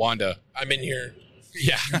 Wanda. I'm in here.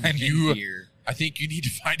 Yeah. I'm in here. I think you need to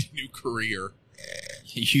find a new career.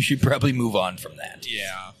 You should probably move on from that.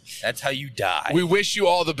 Yeah. That's how you die. We wish you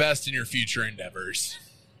all the best in your future endeavors.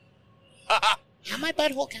 My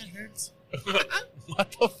butthole kind of hurts.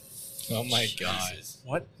 What the Oh my god.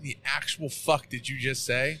 What the actual fuck did you just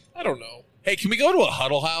say? I don't know. Hey, can we go to a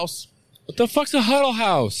Huddle House? What the fuck's a Huddle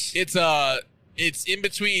House? It's in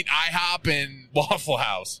between IHOP and Waffle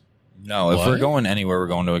House. No, if What? we're going anywhere, we're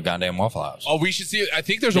going to a goddamn Waffle House. Oh, we should see. I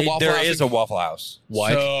think there's a Waffle There House. is a Waffle House.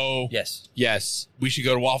 What? So Yes. Yes. we should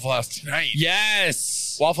go to Waffle House tonight.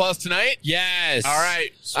 Yes. Waffle House tonight. Yes. All right.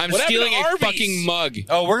 I'm What happened stealing to a Arby's? fucking mug.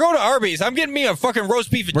 Oh, we're going to Arby's. I'm getting me a fucking roast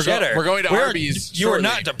beef and We're cheddar. going to Arby's You are shortly.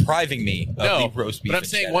 not depriving me of No, the roast beef but I'm and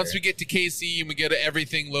saying cheddar. once we get to KC and we get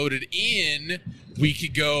everything loaded in, we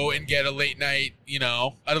could go and get a late night,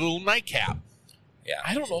 a little nightcap.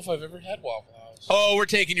 I don't know if I've ever had Waffle House. Oh, we're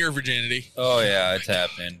taking your virginity. Oh, yeah, it's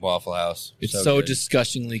happening. Waffle House. It's so good.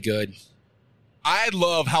 disgustingly good. I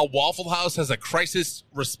love how Waffle House has a crisis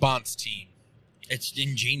response team. It's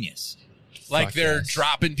ingenious. Like Fuck they're yes.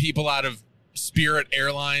 dropping people out of Spirit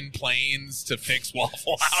airline planes to fix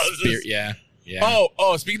Waffle Houses. Spirit, yeah.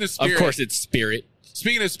 Oh, speaking of Spirit. Of course, it's Spirit.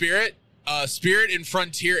 Speaking of Spirit, Spirit and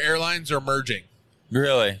Frontier Airlines are merging.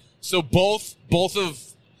 Really? So both of,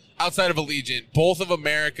 outside of Allegiant, both of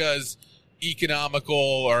America's economical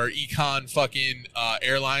or econ fucking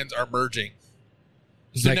airlines are merging.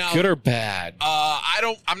 Is So that now- good or bad?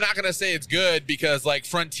 I'm not gonna say it's good because like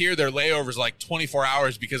Frontier, their layovers like 24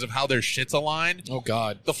 hours because of how their shit's aligned. Oh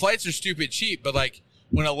God. The flights are stupid cheap, but like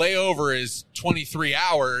when a layover is 23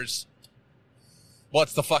 hours,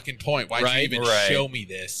 what's the fucking point? Why'd you even show me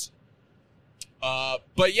this?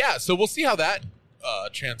 But yeah, so we'll see how that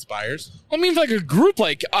transpires. I mean, like a group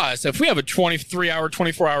like us, if we have a 23-hour,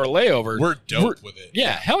 24-hour layover, We're dope with it.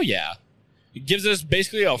 Yeah, hell yeah. It gives us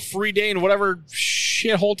basically a free day in whatever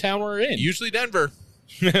shithole town we're in. Usually Denver.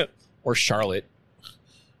 Or Charlotte.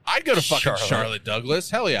 I'd go to fucking Charlotte. Charlotte, Douglas.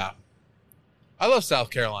 Hell yeah. I love South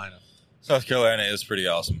Carolina. South Carolina is pretty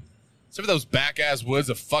awesome. Except for those back ass woods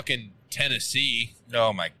of fucking Tennessee.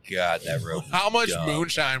 Oh my God, that road. How much dumb.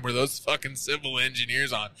 moonshine were those fucking civil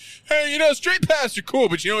engineers on? Hey, straight paths are cool,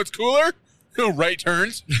 but you know what's cooler? Right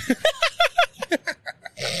turns.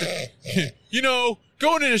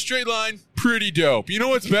 Going in a straight line, pretty dope. You know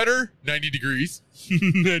what's better? 90 degrees.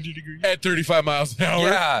 90 degrees. At 35 miles an hour.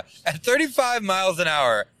 Yeah, at 35 miles an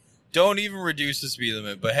hour. Don't even reduce the speed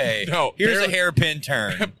limit. But hey, No, here's barely- a hairpin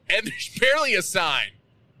turn. And there's barely a sign.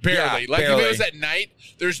 Barely. Yeah, Like if barely. it was at night,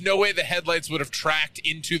 there's no way the headlights would have tracked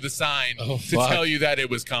into the sign Oh, to fuck. tell you that it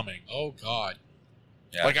was coming. Oh God.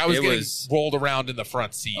 Yeah, Like I was it getting was. rolled around in the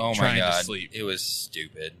front seat Oh my trying God, to sleep. it was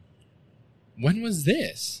stupid. When was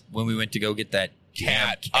this? When we went to go get that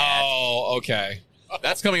Cat. damn cat. Oh, okay.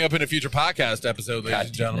 That's coming up in a future podcast episode, ladies God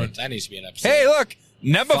and gentlemen. That needs to be an episode. Hey, look,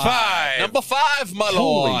 number five. Number 5, my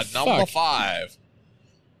Holy lord. fuck. Number 5.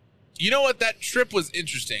 You know what? That trip was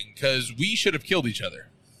interesting because we should have killed each other.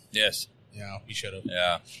 Yes. Yeah, we should have.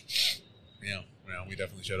 Yeah. Yeah, we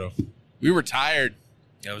definitely should have. We were tired.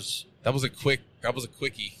 That was That was a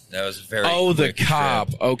quickie. very. Oh, the quick cop.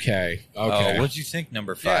 trip. Okay. Okay. Oh, what'd you think?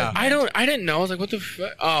 Number 5. Yeah. I didn't know. I was like, what the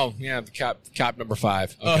fuck? Oh, yeah, the cop number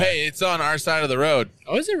 5. Oh, Okay. hey, it's on our side of the road.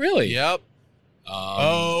 Oh, is it really? Yep.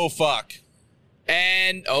 Oh, fuck.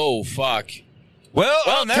 And oh fuck. Well,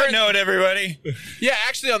 Well, on that turn- note, everybody. Yeah,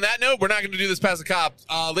 actually, on that note, we're not going to do this past the cop.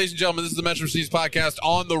 Ladies and gentlemen, this is the Metro Cities podcast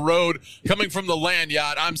on the road, coming from the land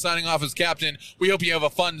yacht. I'm signing off as captain. We hope you have a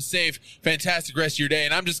fun, safe, fantastic rest of your day.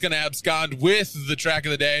 And I'm just going to abscond with the track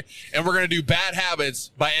of the day. And we're going to do Bad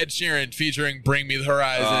Habits by Ed Sheeran featuring Bring Me the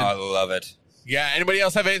Horizon. Oh, I love it. Yeah, anybody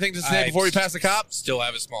else have anything to say I before we pass the cop? Still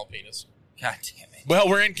have a small penis. God damn it. Well,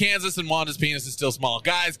 we're in Kansas and Wanda's penis is still small.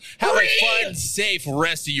 Guys, have a fun, safe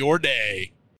rest of your day.